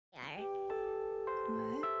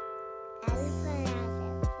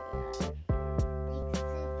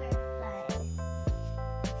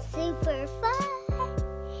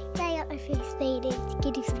faded.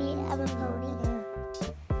 Can you see it? I'm a pony.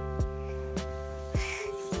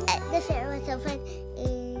 The fair was so fun.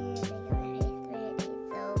 And I got my face ready.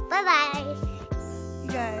 So bye-bye. You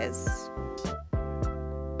guys.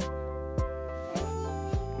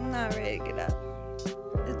 I'm not ready to get up.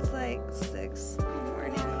 It's like 6 in the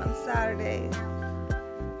morning on Saturday.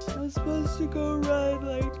 I was supposed to go run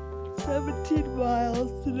like 17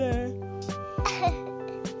 miles today.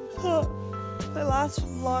 So, my last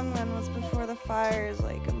long run was before the fires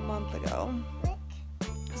like a month ago.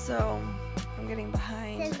 So I'm getting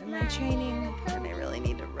behind in my training and I really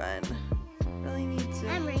need to run. Really need to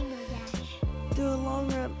do a long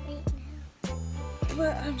run.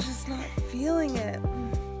 But I'm just not feeling it.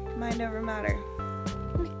 Mind over matter.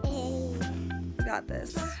 I got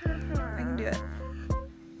this. I can do it.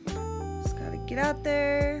 Just gotta get out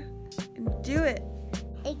there and do it.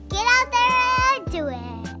 Get out there and do it.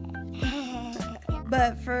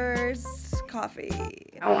 But first, coffee.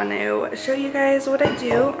 I want to show you guys what I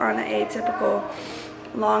do on a typical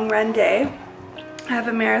long run day. I have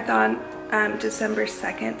a marathon December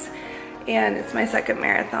 2nd, and it's my second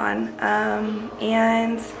marathon.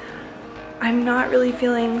 And I'm not really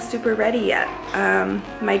feeling super ready yet.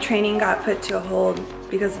 My training got put to a hold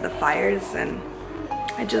because of the fires, and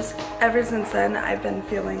ever since then, I've been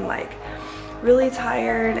feeling like really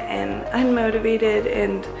tired and unmotivated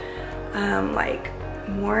and like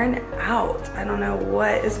worn out. I don't know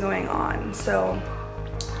what is going on. So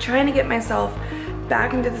trying to get myself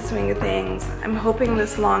back into the swing of things. I'm hoping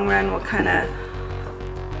this long run will kind of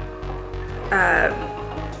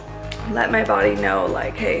let my body know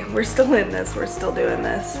like, hey, we're still in this, we're still doing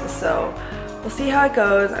this. So we'll see how it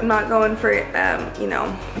goes. I'm not going for you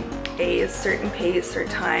know, a certain pace or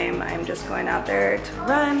time. I'm just going out there to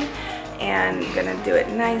run and gonna do it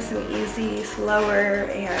nice and easy, slower,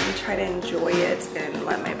 and try to enjoy it and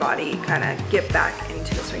let my body kind of get back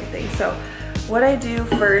into the swing of things. So what I do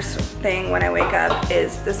first thing when I wake up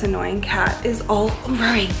is this annoying cat is all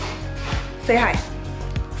over me. Say hi.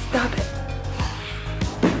 Stop it.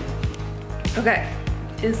 Okay,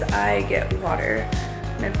 is I get water.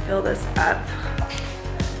 I'm gonna fill this up.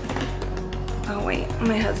 Oh wait,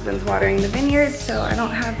 my husband's watering the vineyard, so I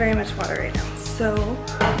don't have very much water right now. So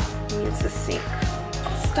use the sink.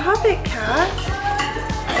 Stop it, cat.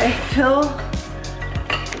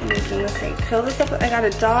 I'm using the sink. Fill this up. I got a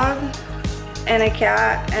dog and a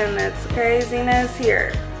cat, and it's craziness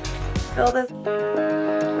here. Fill this.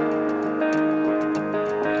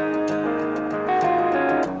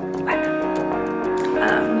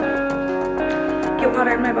 Get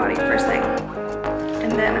water in my body first thing,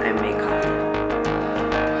 and then I make coffee.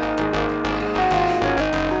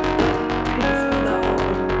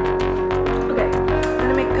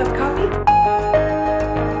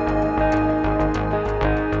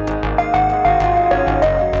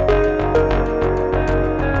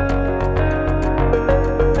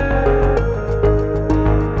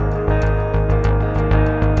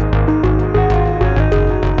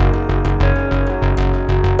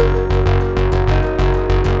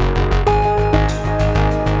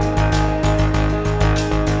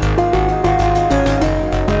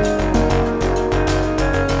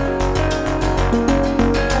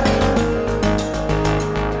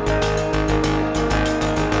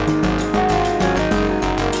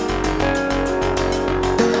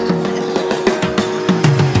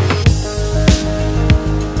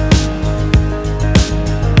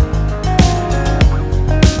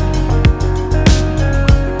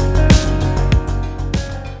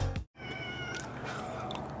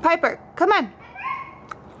 Piper, come on.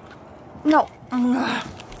 No.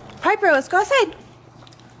 Piper, let's go outside.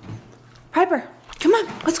 Piper, come on,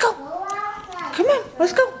 let's go. Come on,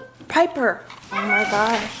 let's go. Piper. Oh my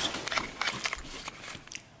gosh.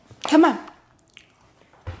 Come on.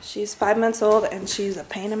 She's 5 months old and she's a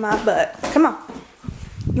pain in my butt. Come on.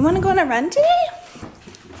 You want to go on a run today?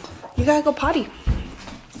 You gotta go potty.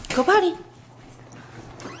 Go potty.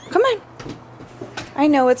 Come on. I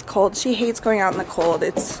know it's cold. She hates going out in the cold.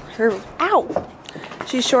 It's her. Ow.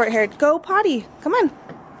 She's short-haired. Go potty. Come on.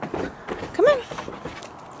 Come on.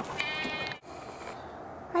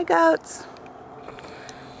 Hi, goats.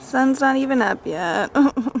 Sun's not even up yet.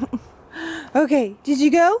 Okay, did you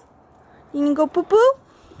go? You can go poo-poo?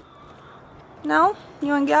 No? You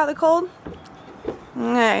want to get out of the cold?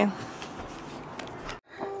 Okay.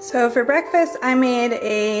 So for breakfast, I made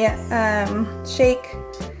a shake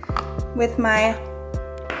with my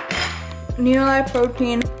NeoLife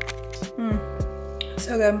protein.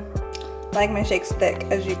 So good. I like my shakes thick,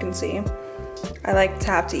 as you can see. I like to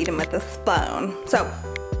have to eat them with a spoon. So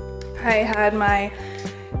I had my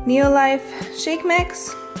NeoLife shake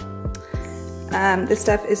mix, This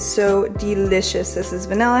stuff is so delicious. This is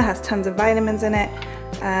vanilla, has tons of vitamins in it.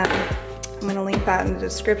 I'm gonna link that in the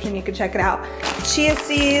description, you can check it out. Chia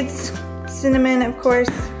seeds, cinnamon of course,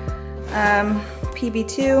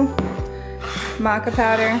 PB2, maca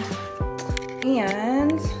powder,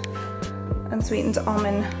 and unsweetened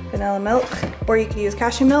almond vanilla milk, or you could use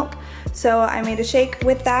cashew milk. So I made a shake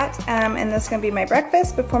with that, and this is gonna be my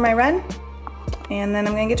breakfast before my run, and then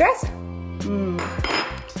I'm gonna get dressed.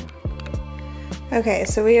 Okay,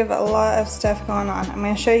 so we have a lot of stuff going on. I'm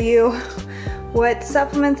gonna show you what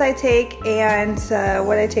supplements I take and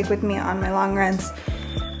what I take with me on my long runs.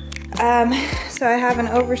 So I have an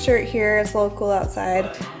overshirt here, it's a little cool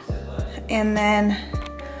outside, and then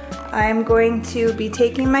I'm going to be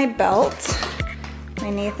taking my belt, my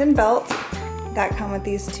Nathan belt, that come with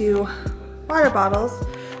these 2 water bottles.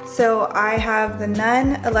 So I have the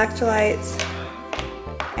Nuun Electrolytes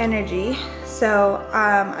Energy. So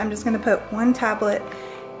I'm just gonna put 1 tablet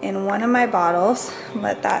in one of my bottles,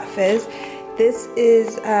 let that fizz. This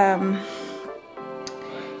is, you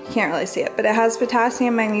can't really see it, but it has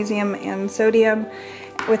potassium, magnesium, and sodium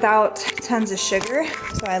without tons of sugar.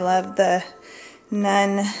 So I love the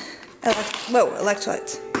Nuun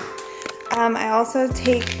Electrolytes. I also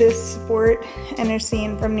take this Sport Energy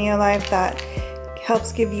from NeoLife that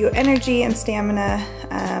helps give you energy and stamina.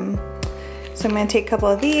 So I'm gonna take a couple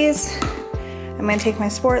of these. I'm gonna take my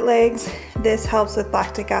Sport Legs. This helps with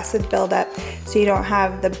lactic acid buildup so you don't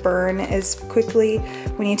have the burn as quickly.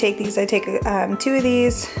 When you take these, I take 2 of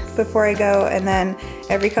these before I go, and then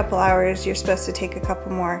every couple hours you're supposed to take a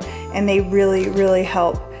couple more, and they really, really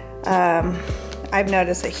help. I've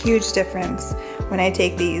noticed a huge difference when I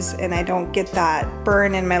take these and I don't get that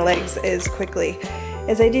burn in my legs as quickly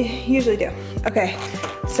as I usually do. Okay,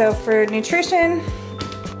 so for nutrition,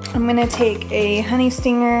 I'm gonna take a honey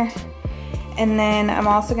stinger, and then I'm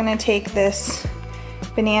also gonna take this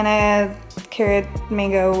banana, carrot,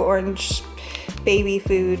 mango, orange baby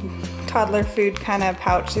food, toddler food kind of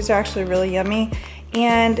pouch. These are actually really yummy,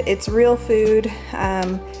 and it's real food.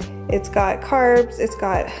 It's got carbs, it's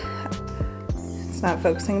not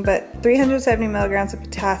focusing, but 370 milligrams of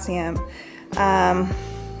potassium,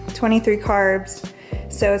 23 carbs.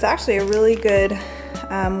 So it's actually a really good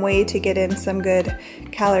way to get in some good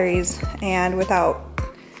calories and without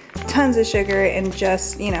tons of sugar, and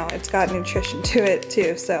just, you know, it's got nutrition to it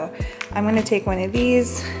too. So I'm gonna take 1 of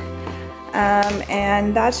these,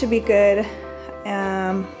 and that should be good.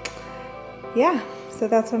 Yeah, so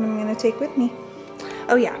that's what I'm gonna take with me.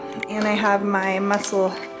 Oh yeah, and I have my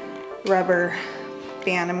muscle rubber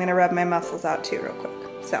band. I'm gonna rub my muscles out too real quick.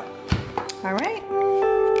 So, all right.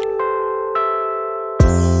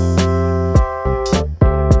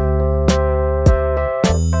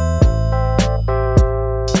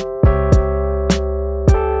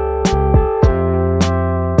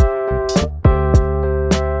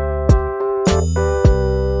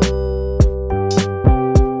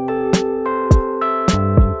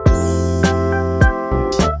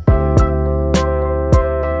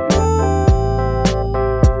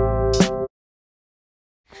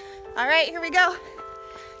 All right, here we go.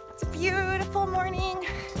 It's a beautiful morning.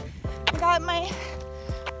 I got my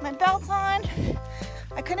belt on.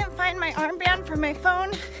 I couldn't find my armband for my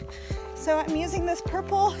phone, so I'm using this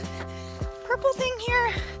purple thing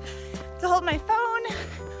here to hold my phone.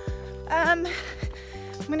 I'm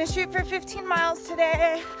gonna shoot for 15 miles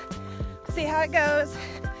today. See how it goes.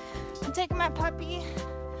 I'm taking my puppy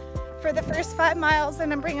for the first 5 miles,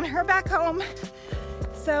 and I'm bringing her back home.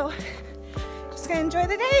 So just gonna enjoy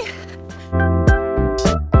the day.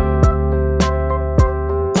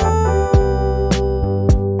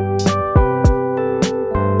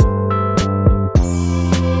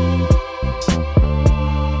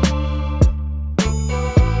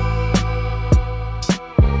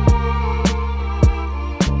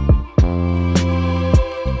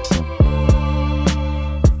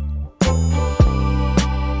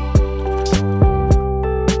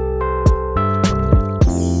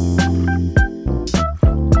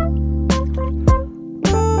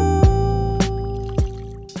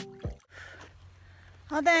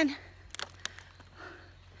 Well then,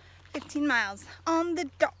 15 miles on the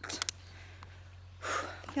dot.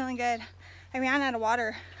 Feeling good. I ran out of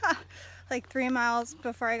water like 3 miles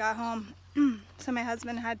before I got home. So my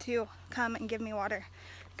husband had to come and give me water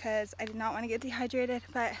because I did not want to get dehydrated.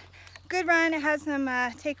 But good run. It has some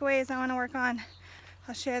takeaways I want to work on.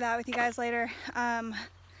 I'll share that with you guys later.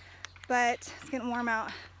 But it's getting warm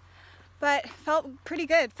out. But felt pretty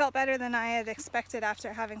good. Felt better than I had expected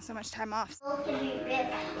after having so much time off.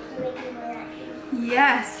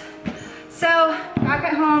 Yes. So back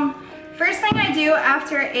at home, First thing I do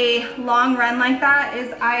after a long run like that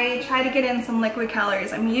is I try to get in some liquid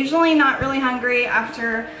calories. I'm usually not really hungry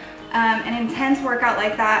after an intense workout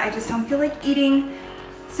like that. I just don't feel like eating.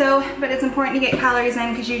 So, but it's important to get calories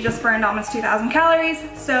in because you just burned almost 2,000 calories,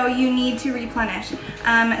 so you need to replenish.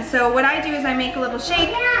 So what I do is I make a little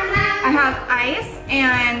shake. I have ice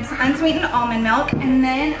and unsweetened almond milk, and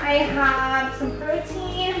then I have some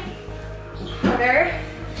protein powder.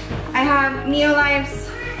 I have NeoLife's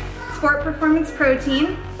Sport Performance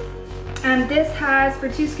Protein. This has, for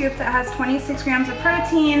 2 scoops, it has 26 grams of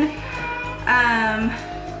protein,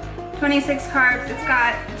 26 carbs. It's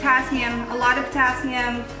got potassium, a lot of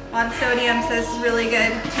potassium, a lot of sodium, so this is really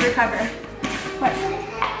good to recover. What?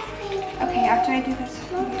 Okay, after I do this.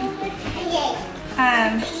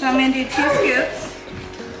 So I'm gonna do 2 scoops.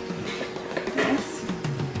 This.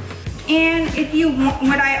 And if you want,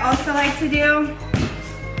 what I also like to do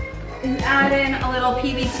is add in a little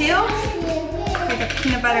PB2. It's like a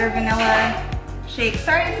peanut butter vanilla shake.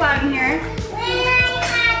 Sorry it's loud in here.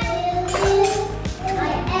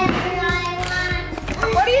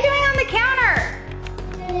 What are you doing on the counter?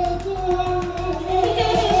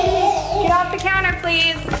 Get off the counter,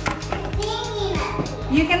 please.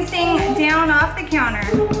 You can sing down off the counter.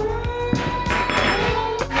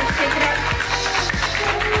 Let's take it up.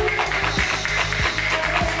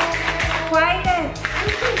 Quiet.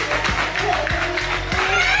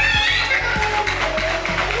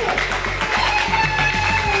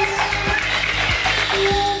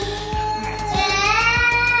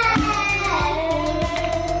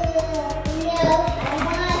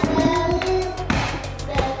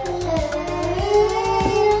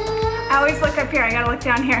 Look up here, I gotta look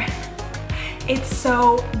down here. It's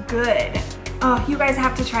so good. Oh, you guys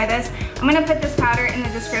have to try this. I'm gonna put this powder in the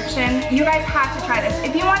description. You guys have to try this.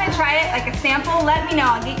 If you wanna try it like a sample, let me know,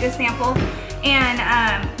 I'll get you a sample. And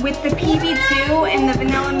with the PB2 and the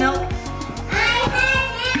vanilla milk.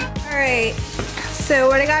 All right, so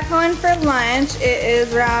what I got going for lunch, it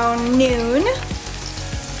is around noon.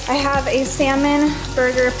 I have a salmon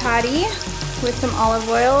burger patty with some olive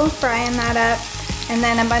oil, frying that up. And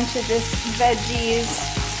then a bunch of just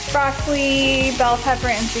veggies, broccoli, bell pepper,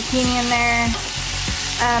 and zucchini in there.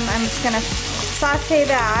 I'm just gonna saute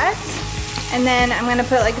that. And then I'm gonna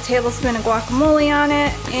put like a tablespoon of guacamole on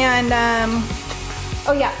it. And,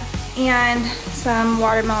 oh yeah, and some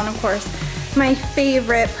watermelon, of course. My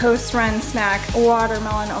favorite post-run snack,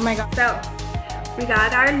 watermelon, oh my God. So, we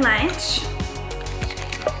got our lunch.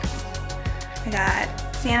 I got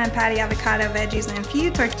salmon patty, avocado, veggies, and a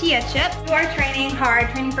few tortilla chips. You are training hard,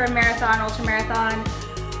 training for a marathon, ultra marathon,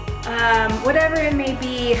 whatever it may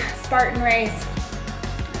be, Spartan race.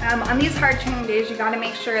 On these hard training days, you gotta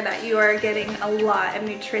make sure that you are getting a lot of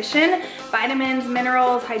nutrition, vitamins,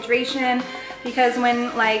 minerals, hydration, because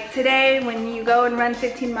when, like today, when you go and run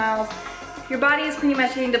 15 miles, your body is pretty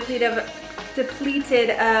much getting depleted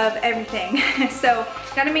of everything. So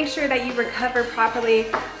gotta make sure that you recover properly,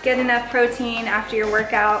 get enough protein after your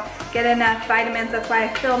workout, get enough vitamins. That's why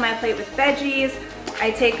I fill my plate with veggies.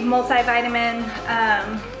 I take multivitamin.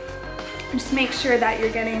 Just make sure that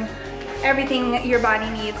you're getting everything your body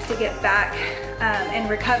needs to get back and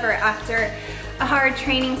recover after a hard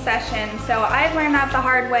training session. So I've learned that the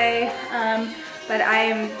hard way, but I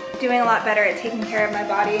am doing a lot better at taking care of my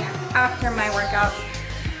body after my workouts.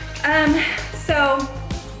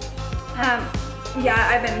 Yeah,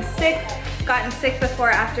 I've been sick, gotten sick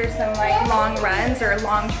before after some like long runs or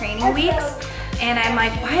long training weeks, and I'm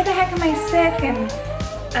like, why the heck am I sick? And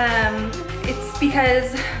it's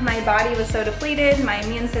because my body was so depleted, my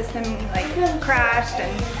immune system like crashed,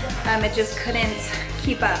 and it just couldn't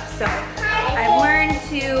keep up. So I've learned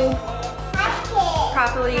to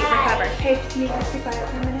properly recover. Hey, can you just be quiet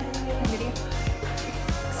for a minute?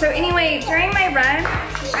 So anyway, during my run,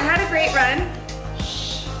 I had a great run,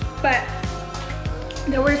 but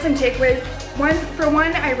there were some takeaways. For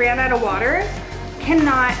one, I ran out of water.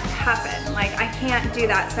 Cannot happen. Like, I can't do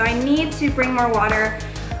that. So I need to bring more water.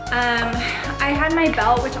 I had my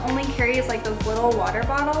belt, which only carries like those little water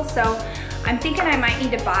bottles. So I'm thinking I might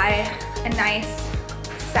need to buy a nice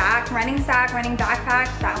running backpack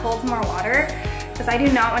that holds more water, because I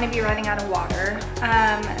do not want to be running out of water.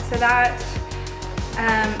 So that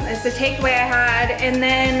is the takeaway I had. And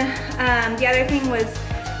then the other thing was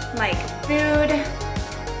like food.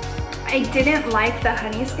 I didn't like the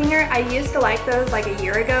honey stinger. I used to like those like a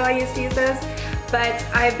year ago. I used to use those, but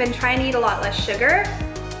I've been trying to eat a lot less sugar.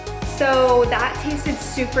 So that tasted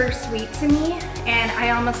super sweet to me, and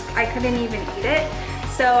I couldn't even eat it.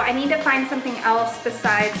 So I need to find something else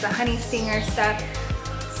besides the honey stinger stuff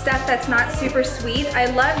that's not super sweet. I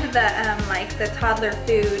loved the like the toddler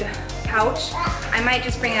food couch. I might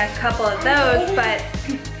just bring a couple of those, but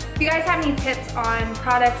if you guys have any tips on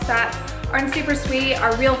products that aren't super sweet,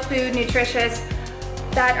 are real food, nutritious,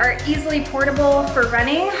 that are easily portable for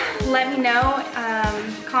running, let me know,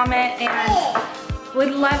 comment, and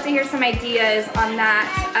would love to hear some ideas on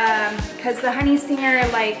that, because the honey stinger,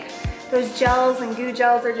 like those gels and goo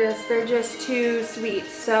gels are they're just too sweet.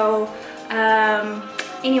 So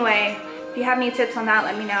anyway, if you have any tips on that,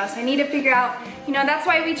 let me know. So I need to figure out, you know, that's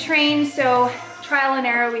why we train, so trial and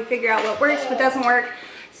error, we figure out what works, what doesn't work.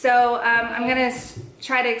 So I'm gonna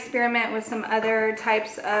try to experiment with some other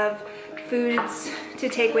types of foods to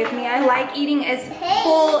take with me. I like eating as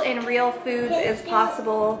full and real foods as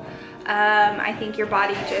possible. I think your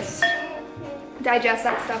body just digests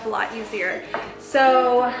that stuff a lot easier.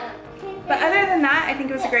 So, but other than that, I think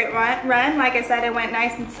it was a great run. Like I said, I went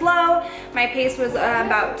nice and slow. My pace was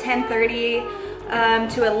about 10:30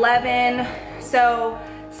 to 11, so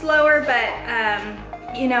slower, but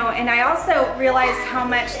you know, and I also realized how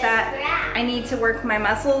much that I need to work my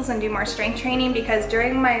muscles and do more strength training, because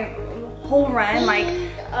during my whole run, like,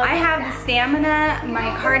 I have the stamina,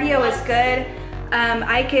 my cardio is good.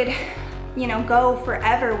 I could, you know, go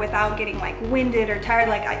forever without getting like winded or tired.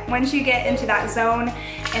 Like once you get into that zone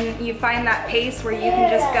and you find that pace where you can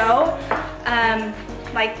just go,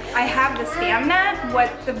 like I have the stamina.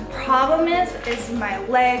 What the problem is my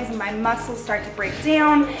legs and my muscles start to break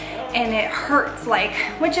down and it hurts, like,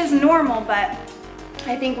 which is normal, but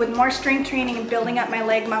I think with more strength training and building up my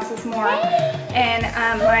leg muscles more and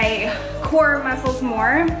my core muscles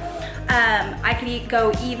more, I could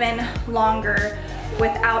go even longer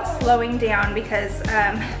without slowing down, because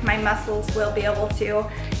my muscles will be able to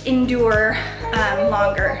endure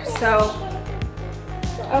longer. So,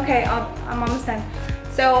 okay, I'm almost done.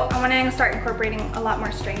 So I want to start incorporating a lot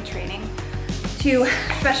more strength training to,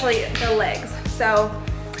 especially the legs. So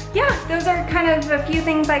yeah, those are kind of a few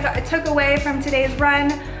things I took away from today's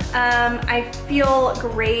run. I feel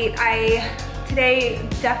great. Today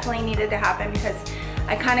definitely needed to happen, because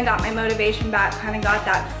I kind of got my motivation back, kind of got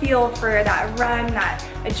that feel for that run, that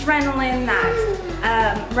adrenaline,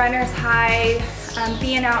 that runner's high,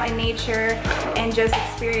 being out in nature and just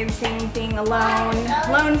experiencing being alone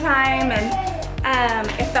time, and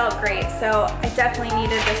it felt great. So I definitely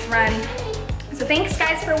needed this run. So thanks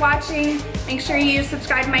guys for watching. Make sure you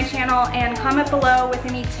subscribe to my channel and comment below with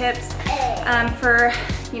any tips for,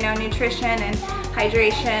 you know, nutrition and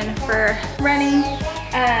hydration for running.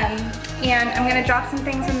 And I'm gonna drop some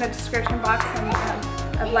things in the description box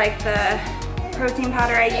of like the protein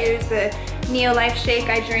powder I use, the NeoLife shake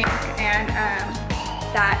I drink, and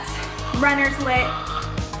that Runner's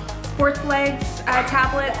Sports Legs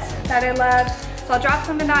tablets that I love. So I'll drop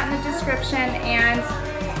some of that in the description, and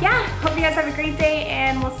yeah, hope you guys have a great day,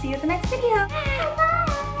 and we'll see you at the next video. Bye!